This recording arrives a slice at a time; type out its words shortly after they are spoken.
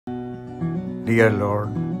Dear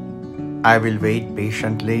Lord, I will wait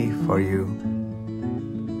patiently for you.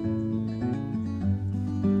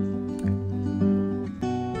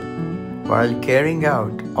 While carrying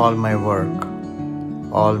out all my work,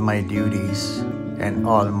 all my duties, and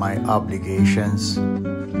all my obligations,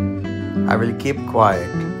 I will keep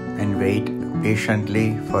quiet and wait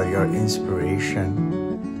patiently for your inspiration.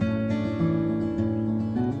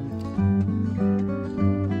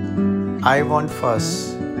 I won't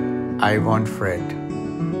fuss, I won't fret,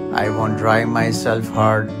 I won't drive myself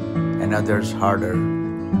hard and others harder.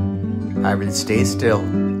 I will stay still,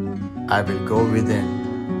 I will go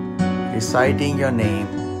within, reciting your name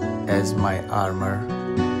as my armor.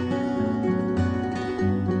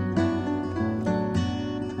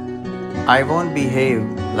 I won't behave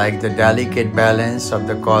like the delicate balance of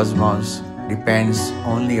the cosmos depends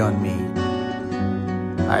only on me.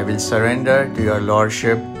 I will surrender to your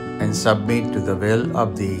lordship and submit to the will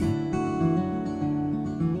of thee.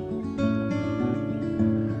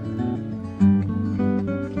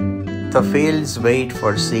 The fields wait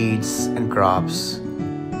for seeds and crops,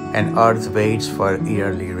 and earth waits for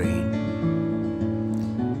yearly rain.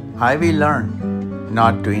 I will learn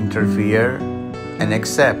not to interfere and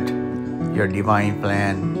accept your divine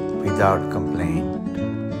plan without complaint.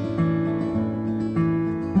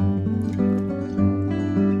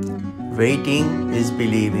 Waiting is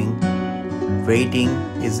believing, waiting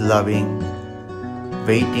is loving,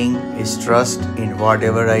 waiting is trust in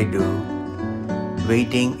whatever I do,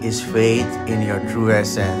 waiting is faith in your true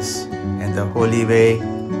essence and the holy way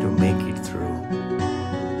to make it through.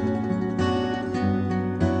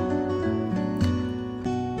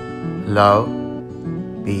 Love,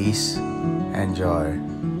 peace, and joy.